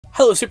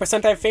Hello Super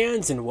Sentai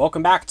fans and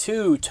welcome back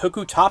to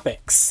Toku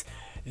Topics.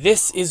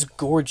 This is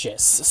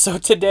gorgeous. So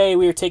today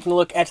we are taking a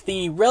look at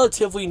the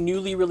relatively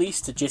newly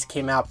released, it just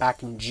came out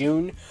back in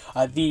June,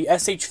 the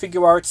SH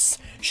Figuarts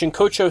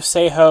Shinkocchou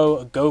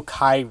Seihou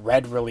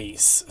GokaiRed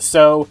release.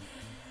 So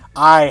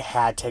I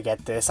had to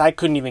get this. I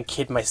couldn't even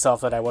kid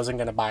myself that I wasn't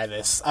going to buy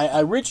this. I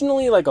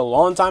originally, like a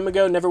long time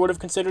ago, never would have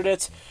considered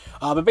it.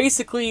 But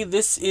basically,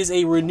 this is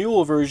a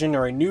renewal version,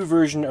 or a new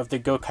version of the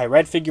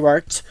GokaiRed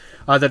Figuart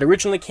that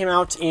originally came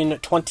out in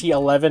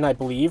 2011, I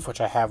believe,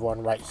 which I have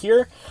one right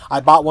here.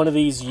 I bought one of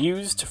these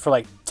used for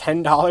like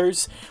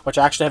 $10, which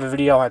I actually have a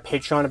video on my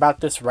Patreon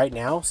about this right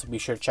now, so be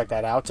sure to check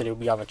that out, and it will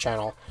be on the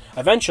channel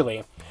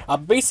eventually.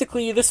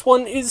 Basically, this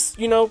one is,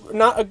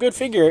 not a good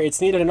figure. It's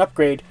needed an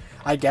upgrade,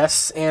 I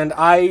guess, and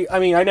I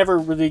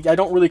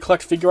don't really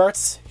collect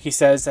Figuarts. He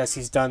says, as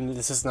he's done,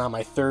 this is now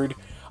my third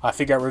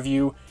Figuart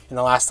review in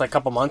the last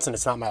couple months, and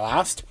it's not my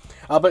last.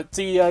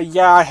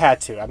 Yeah, I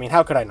had to. I mean,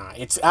 how could I not?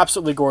 It's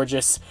absolutely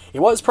gorgeous. It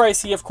was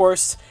pricey, of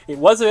course. It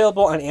was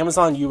available on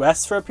Amazon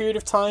US for a period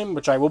of time,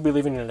 which I will be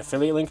leaving an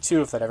affiliate link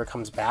to if that ever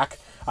comes back.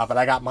 But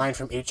I got mine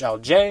from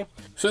HLJ.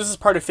 So this is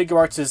part of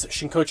Figuarts'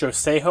 Shinkocchou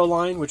Seihou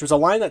line, which was a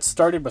line that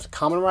started with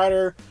Kamen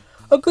Rider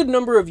a good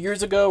number of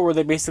years ago, where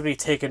they basically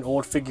take an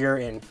old figure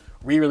and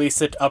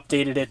re-release it,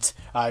 updated it,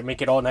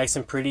 make it all nice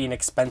and pretty and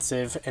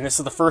expensive. And this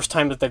is the first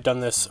time that they've done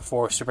this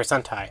for Super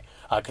Sentai,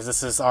 because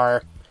this is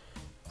our,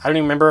 I don't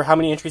even remember how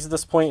many entries at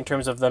this point in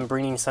terms of them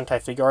bringing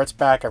Sentai Figuarts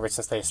back ever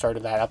since they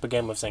started that up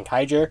again with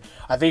Gokaiger.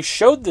 They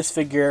showed this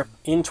figure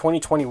in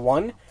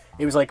 2021.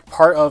 It was like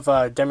part of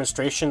a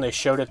demonstration. They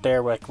showed it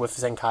there with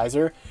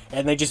Gokaiger,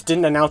 and they just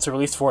didn't announce a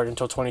release for it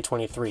until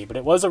 2023. But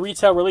it was a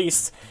retail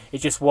release. It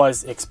just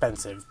was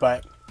expensive.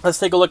 But let's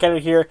take a look at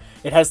it here.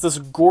 It has this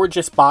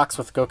gorgeous box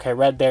with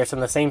GokaiRed there. It's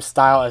in the same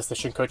style as the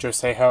Shinkocchou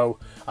Seihou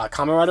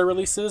Kamen Rider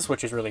releases,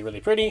 which is really,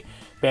 really pretty.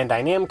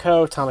 Bandai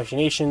Namco, Tamashii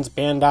Nations,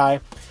 Bandai.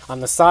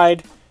 On the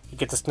side, you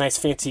get this nice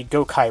fancy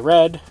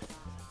GokaiRed,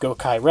 SH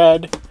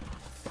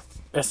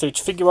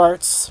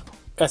Figuarts.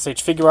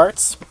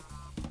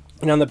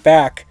 And on the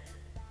back,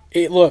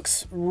 it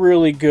looks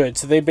really good.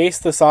 So they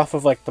based this off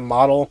of like the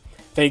model.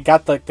 They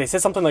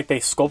said something like they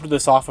sculpted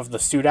this off of the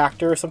suit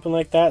actor or something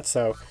like that.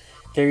 So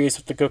there he is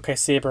with the Gokai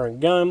Saber and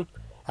gun,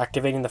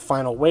 activating the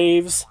final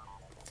waves.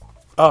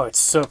 Oh, it's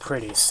so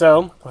pretty.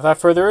 So without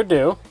further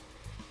ado,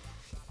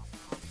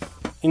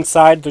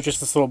 inside there's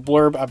just this little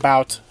blurb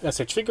about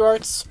SH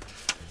Figuarts.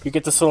 You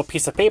get this little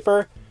piece of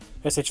paper,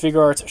 SH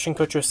Figuarts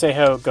Shinkocchou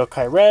Seihou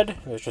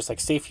GokaiRed. There's just like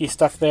safety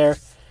stuff there.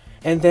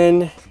 And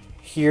then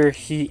here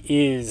he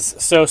is.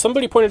 So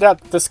somebody pointed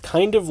out that this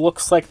kind of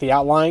looks like the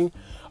outline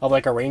of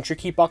like a Ranger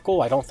Key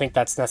buckle. I don't think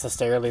that's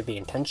necessarily the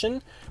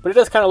intention, but it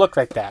does kind of look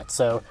like that.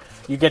 So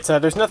you get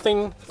there's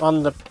nothing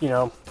on the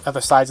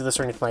other sides of this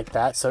or anything like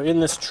that. So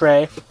in this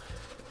tray,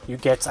 you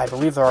get, I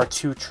believe there are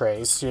two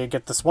trays. So you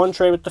get this one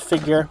tray with the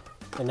figure,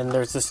 and then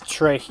there's this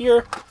tray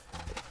here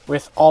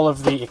with all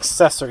of the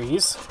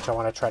accessories, which I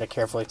want to try to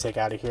carefully take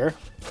out of here.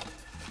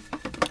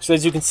 So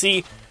as you can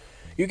see,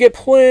 you get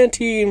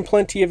plenty and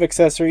plenty of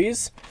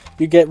accessories.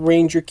 You get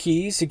Ranger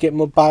Keys, you get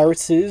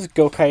Mobiruses,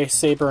 Gokai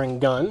Saber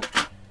and gun.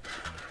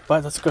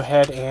 But let's go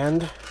ahead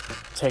and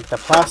take the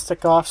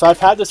plastic off. So I've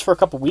had this for a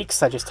couple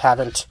weeks, I just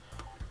haven't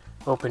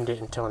opened it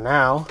until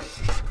now.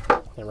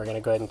 And we're going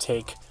to go ahead and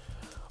take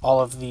all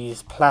of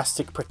these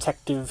plastic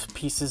protective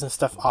pieces and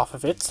stuff off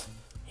of it.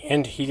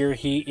 And here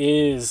he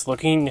is,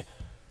 looking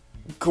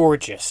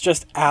gorgeous,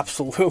 just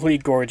absolutely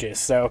gorgeous.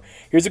 So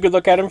here's a good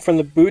look at him from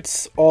the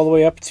boots all the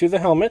way up to the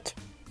helmet,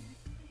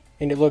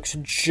 and it looks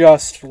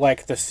just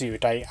like the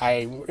suit.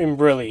 I am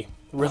really,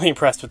 really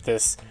impressed with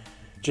this.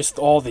 Just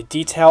all the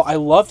detail. I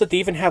love that they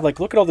even have,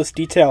 like, look at all this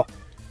detail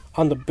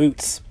on the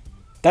boots.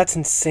 That's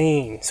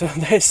insane. So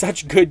that is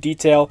such good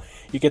detail.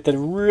 You get the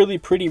really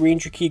pretty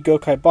Ranger Key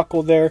Gokai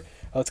buckle there.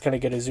 Let's kind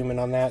of get a zoom in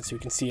on that so you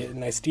can see it in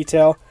nice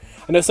detail.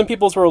 I know some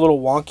people's were a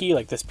little wonky,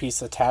 like this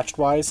piece attached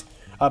wise.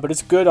 But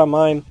it's good on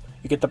mine.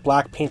 You get the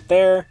black paint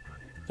there,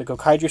 the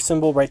Gokaiger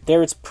symbol right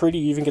there. It's pretty.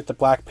 You even get the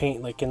black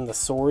paint like in the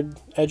sword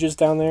edges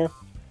down there.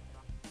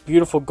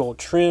 Beautiful gold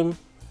trim.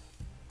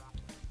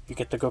 You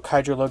get the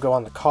Gokaiger logo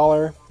on the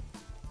collar.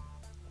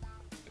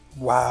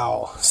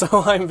 Wow.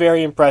 So I'm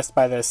very impressed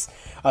by this.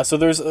 So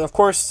there's, of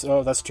course,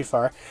 oh, that's too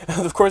far.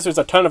 Of course, there's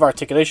a ton of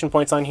articulation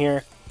points on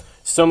here.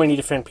 So many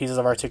different pieces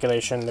of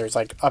articulation. There's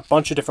like a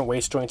bunch of different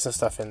waist joints and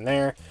stuff in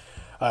there.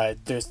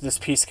 There's this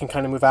piece can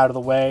kind of move out of the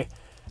way.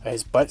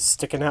 His butt's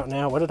sticking out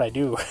now. What did I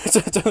do? It's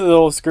a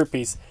little skirt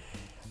piece.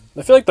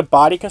 I feel like the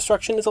body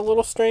construction is a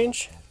little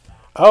strange.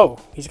 Oh,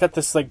 he's got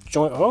this like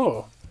joint.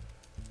 Oh.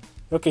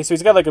 Okay, so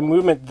he's got like a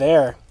movement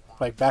there,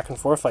 like back and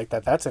forth like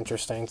that. That's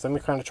interesting. So let me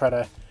kind of try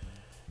to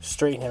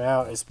straighten him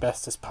out as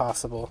best as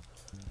possible.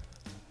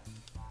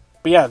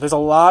 But yeah, there's a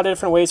lot of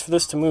different ways for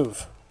this to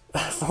move.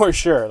 For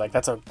sure. Like,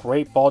 that's a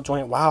great ball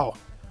joint. Wow.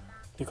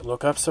 You can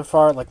look up so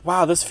far. Like,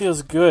 wow, this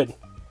feels good.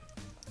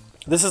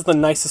 This is the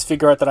nicest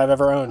Figuart that I've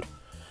ever owned.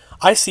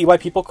 I see why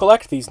people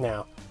collect these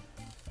now.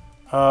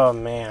 Oh,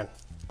 man.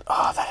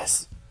 Oh, that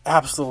is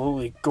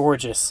absolutely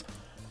gorgeous.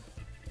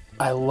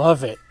 I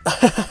love it.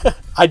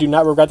 I do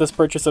not regret this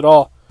purchase at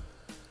all.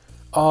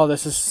 Oh,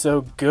 this is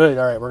so good.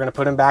 All right, we're going to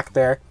put him back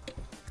there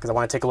because I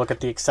want to take a look at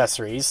the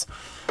accessories.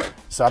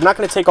 So I'm not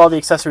going to take all the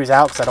accessories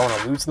out because I don't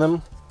want to lose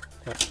them.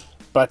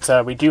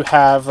 But we do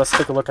have, let's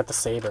take a look at the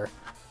saber.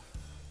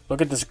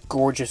 Look at this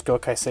gorgeous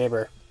Gokai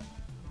saber.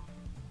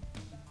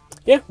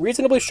 Yeah,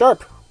 reasonably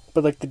sharp.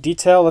 But like the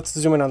detail, let's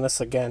zoom in on this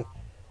again.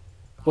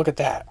 Look at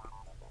that.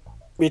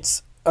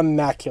 It's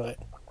immaculate.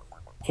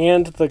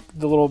 And the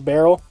little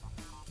barrel.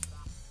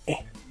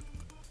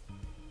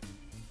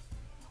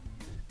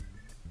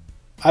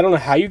 I don't know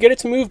how you get it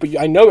to move, but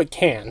I know it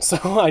can.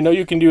 So I know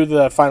you can do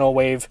the final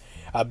wave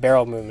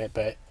barrel movement,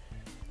 but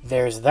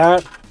there's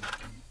that.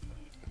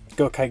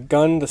 Gokai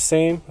gun, the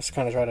same. Let's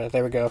kind of try to,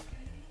 there we go.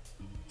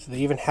 So they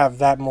even have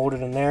that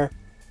molded in there.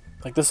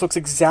 Like, this looks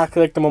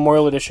exactly like the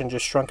Memorial Edition,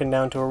 just shrunken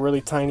down to a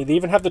really tiny. They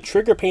even have the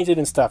trigger painted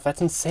and stuff.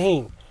 That's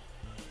insane.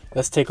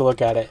 Let's take a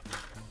look at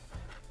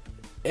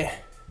it.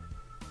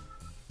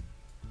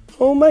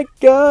 Oh my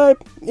god,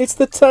 it's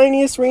the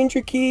tiniest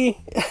Ranger key.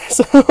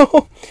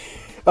 So,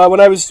 when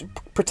I was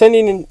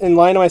pretending and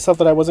lying to myself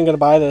that I wasn't going to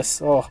buy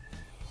this,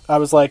 I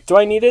was like, do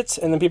I need it?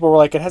 And then people were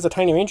like, it has a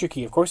tiny Ranger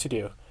key. Of course you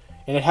do.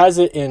 And it has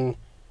it in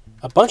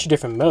a bunch of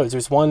different modes.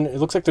 There's one, it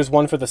looks like there's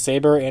one for the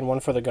saber and one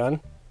for the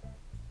gun.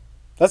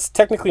 That's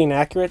technically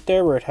inaccurate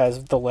there, where it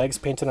has the legs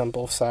painted on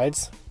both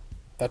sides.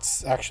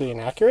 That's actually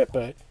inaccurate,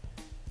 but...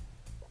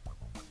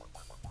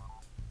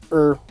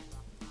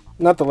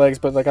 not the legs,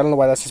 but like, I don't know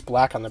why that's just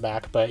black on the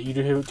back, but you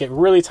do get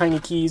really tiny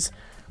keys.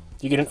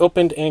 You get an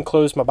opened and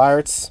closed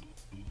Mabarts.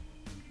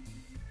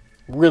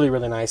 Really,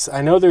 really nice.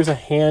 I know there's a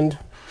hand...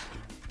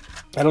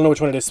 I don't know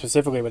which one it is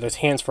specifically, but there's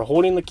hands for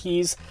holding the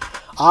keys.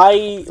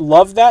 I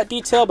love that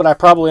detail, but I'm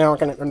probably not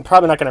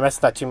gonna mess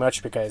with that too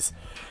much because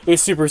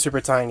it's super,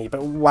 super tiny.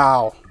 But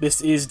wow,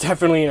 this is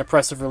definitely an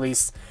impressive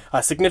release.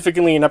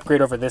 Significantly an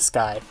upgrade over this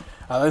guy.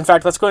 In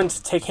fact, let's go ahead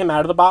and take him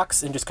out of the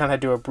box and just kind of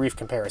do a brief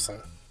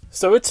comparison.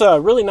 So it's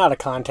really not a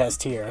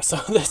contest here. So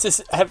this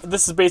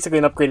is basically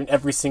an upgrade in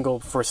every single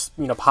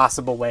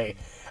possible way,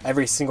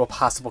 every single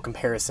possible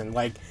comparison.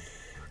 Like,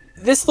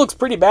 this looks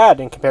pretty bad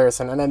in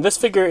comparison, and then this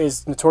figure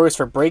is notorious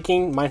for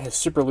breaking. Mine has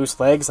super loose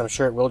legs. I'm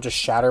sure it will just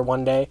shatter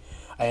one day,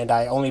 and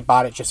I only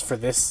bought it just for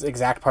this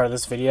exact part of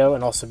this video,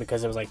 and also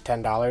because it was like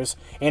 $10,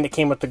 and it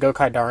came with the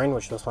Gokaiger,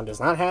 which this one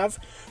does not have.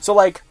 So,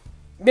 like,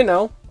 you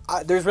know,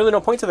 there's really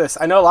no point to this.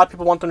 I know a lot of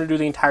people want them to do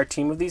the entire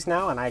team of these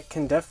now, and I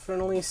can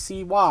definitely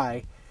see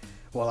why.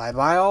 Will I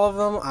buy all of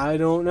them? I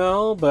don't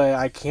know, but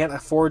I can't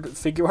afford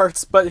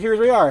Figuarts, but here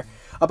we are.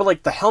 But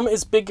like, the helmet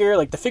is bigger,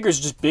 like the figure's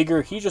just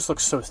bigger, he just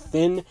looks so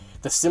thin,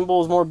 the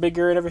symbol is more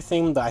bigger and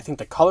everything, I think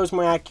the color's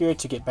more accurate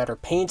to get better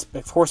paint,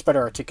 of course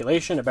better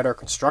articulation, a better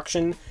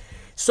construction,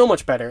 so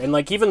much better, and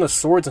like even the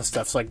swords and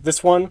stuff, so like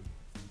this one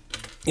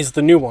is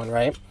the new one,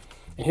 right?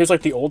 And here's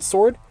like the old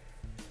sword,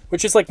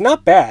 which is like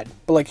not bad,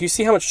 but like you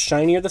see how much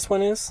shinier this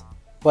one is?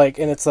 Like,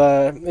 and it's,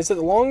 is it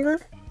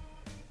longer?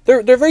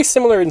 They're very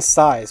similar in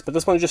size, but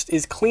this one just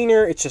is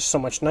cleaner, it's just so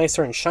much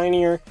nicer and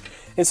shinier.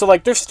 And so,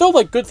 like, there's still,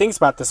 like, good things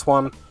about this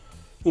one,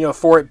 you know,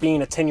 for it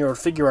being a 10-year-old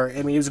figure art.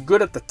 I mean, it was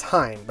good at the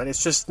time, but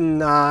it's just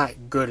not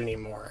good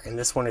anymore. And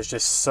this one is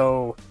just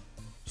so,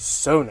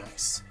 so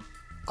nice.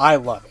 I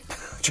love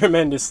it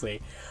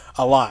tremendously,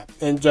 a lot.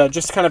 And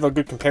just kind of a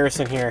good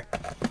comparison here,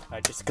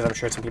 just because I'm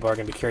sure some people are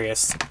going to be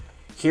curious.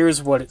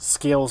 Here's what it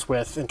scales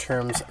with in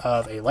terms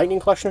of a Lightning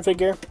Collection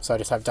figure. So I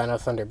just have Dino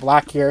Thunder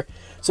Black here.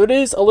 So it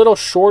is a little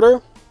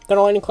shorter than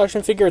a Lightning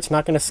Collection figure. It's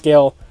not going to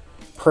scale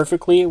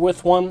perfectly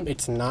with one.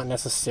 It's not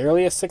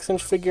necessarily a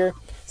 6-inch figure.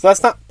 So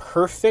that's not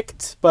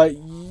perfect, but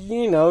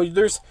you know,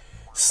 there's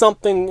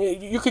something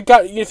you could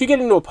if you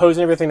get into a pose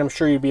and everything, I'm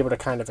sure you'd be able to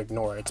kind of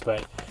ignore it,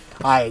 but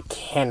I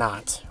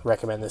cannot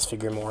recommend this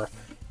figure more.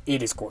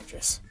 It is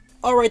gorgeous.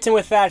 Alright, and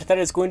with that, that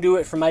is going to do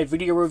it for my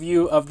video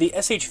review of the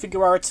SH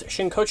Figuarts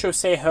Shinkocchou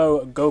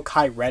Seihou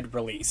GokaiRed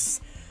release.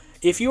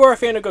 If you are a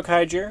fan of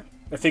Gokaiger,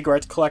 a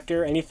Figuarts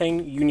collector,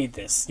 anything, you need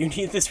this. You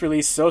need this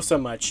release so, so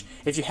much.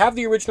 If you have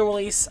the original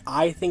release,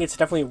 I think it's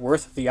definitely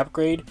worth the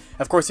upgrade.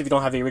 Of course, if you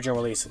don't have the original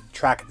release,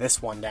 track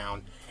this one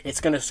down.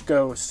 It's going to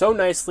go so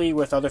nicely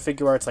with other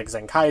Figuarts like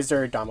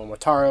Zenkaiser, Damo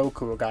Motaro,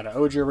 Kurogata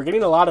Oger. We're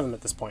getting a lot of them at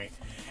this point.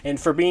 And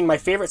for being my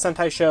favorite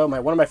Sentai show,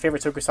 one of my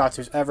favorite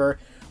tokusatsus ever,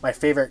 my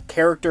favorite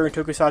character in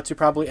tokusatsu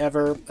probably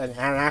ever, an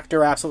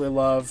actor I absolutely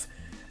love,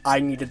 I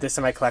needed this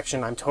in my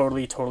collection. I'm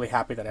totally, totally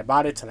happy that I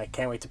bought it, and I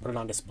can't wait to put it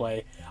on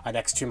display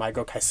next to my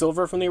Gokai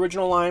Silver from the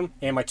original line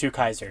and my 2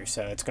 Kaisers,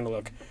 so it's going to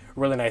look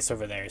really nice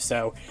over there.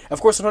 So,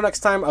 of course, until next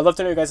time, I'd love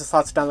to know your guys'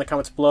 thoughts down in the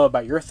comments below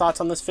about your thoughts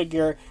on this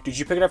figure. Did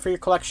you pick it up for your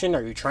collection?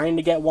 Are you trying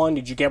to get one?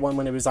 Did you get one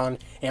when it was on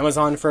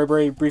Amazon for a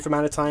very brief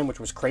amount of time, which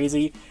was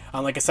crazy?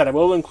 Like I said, I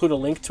will include a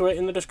link to it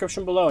in the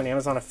description below and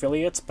Amazon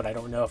affiliates, but I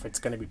don't know if it's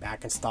going to be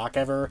back in stock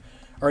ever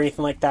or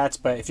anything like that.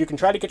 But if you can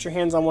try to get your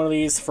hands on one of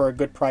these for a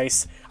good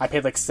price, I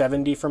paid like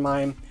 $70 for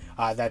mine.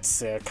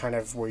 That's kind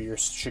of where you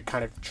should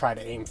kind of try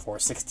to aim for,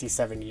 $60,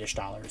 $70-ish.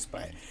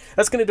 But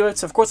that's going to do it.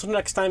 So, of course, until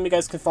next time, you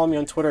guys can follow me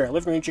on Twitter at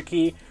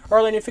LivingRangerKey or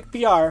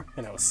LandonFicBR,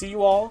 and I will see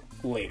you all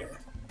later.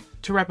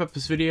 To wrap up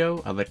this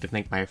video, I'd like to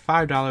thank my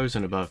 $5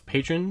 and above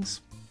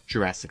patrons: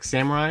 Jurassic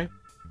Samurai,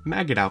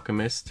 Maggot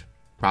Alchemist,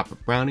 Robert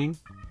Browning,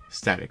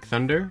 Static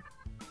Thunder,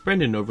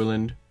 Brendan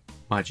Overland,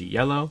 Maji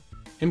Yellow,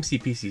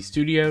 MCPC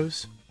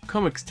Studios,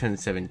 Comics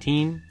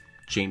 1017,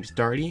 James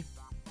Darty,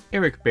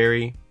 Eric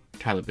Berry,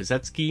 Tyler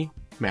Bezetsky,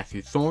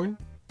 Matthew Thorne,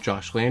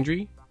 Josh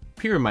Landry,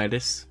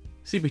 Pyramidas,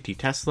 CPT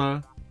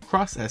Tesla,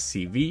 Cross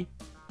SCV,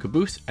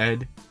 Caboose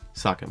Ed,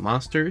 Socket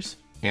Monsters,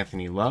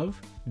 Anthony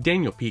Love,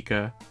 Daniel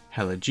Pika,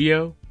 Hella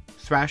Geo,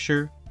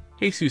 Thrasher,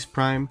 Jesus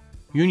Prime,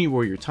 Uni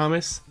Warrior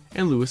Thomas,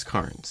 and Lewis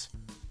Carnes.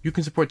 You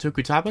can support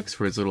Toku Topics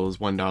for as little as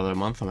 $1 a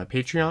month on my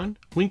Patreon,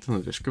 linked in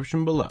the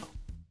description below.